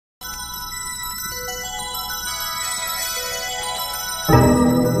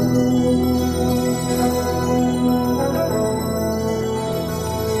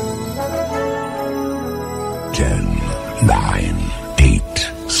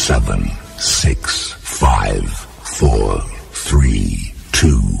7, 6, 5, 4, 3, 2,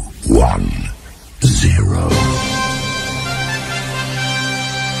 1, 0.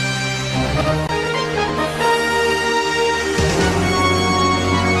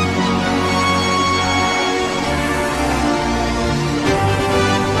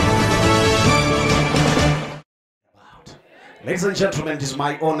 Ladies and gentlemen, it is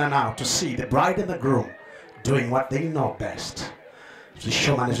my honor now to see the bride and the groom doing what they know best.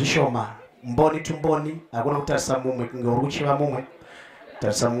 Zishoma ni zishoma, mboni tumboni, akuna kutasa mumwe, kingoruchi wa mumwe,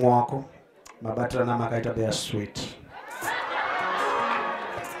 tasa mwako, mabatra na makaita bea sweet.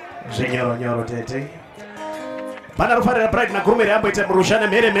 Zinyoro nyoro tete. Bana rufare la bride na groom ile ambo ite mrushane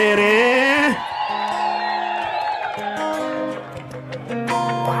mere mere.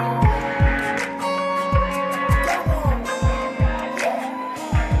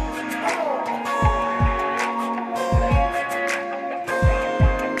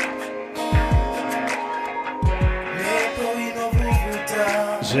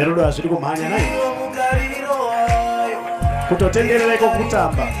 Zerudo asiri kumanya naye kutotenderereko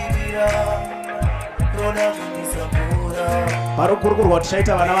kutamba parukurukuru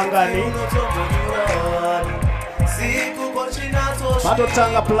watichaita vana vangani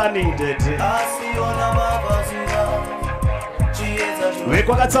patotanga planning date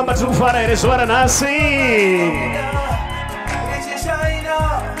vekwakatsamba tiri kufara here zuva ranhasi.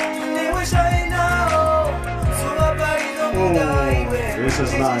 This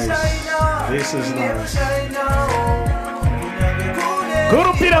is nice. This is nice.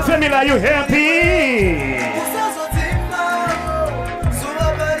 Guru Pira family, are you happy?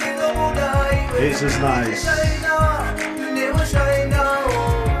 This is nice.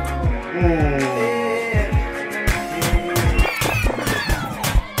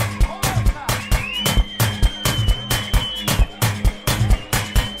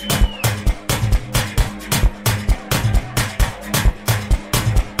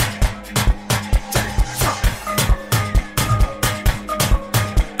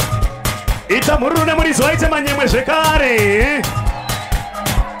 Ita murune murizo aite manyemwe zvekare.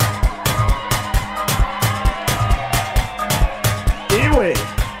 Iwe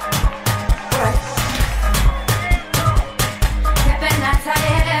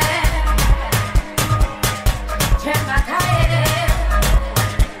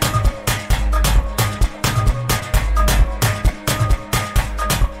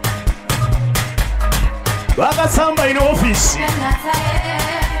vakasamba ine ofisi.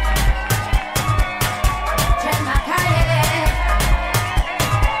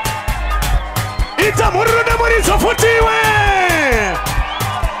 Ita murune murizo futiwe.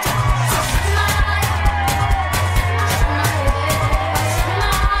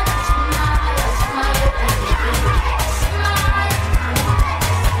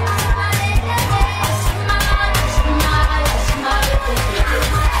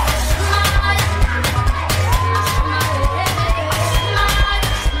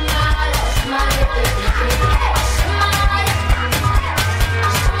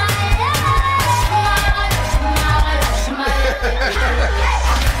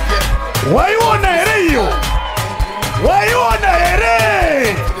 Why you on the you? Why you on the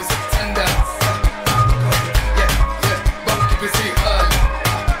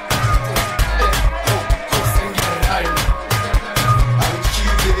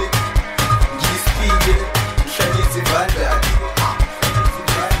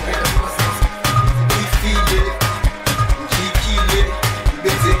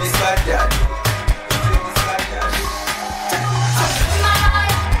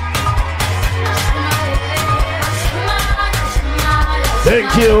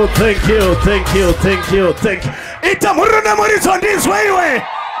Thank you, thank you, thank you, thank you, thank you. Ita muruna murizo ndizwe iwe.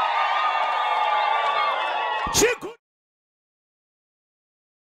 Chiku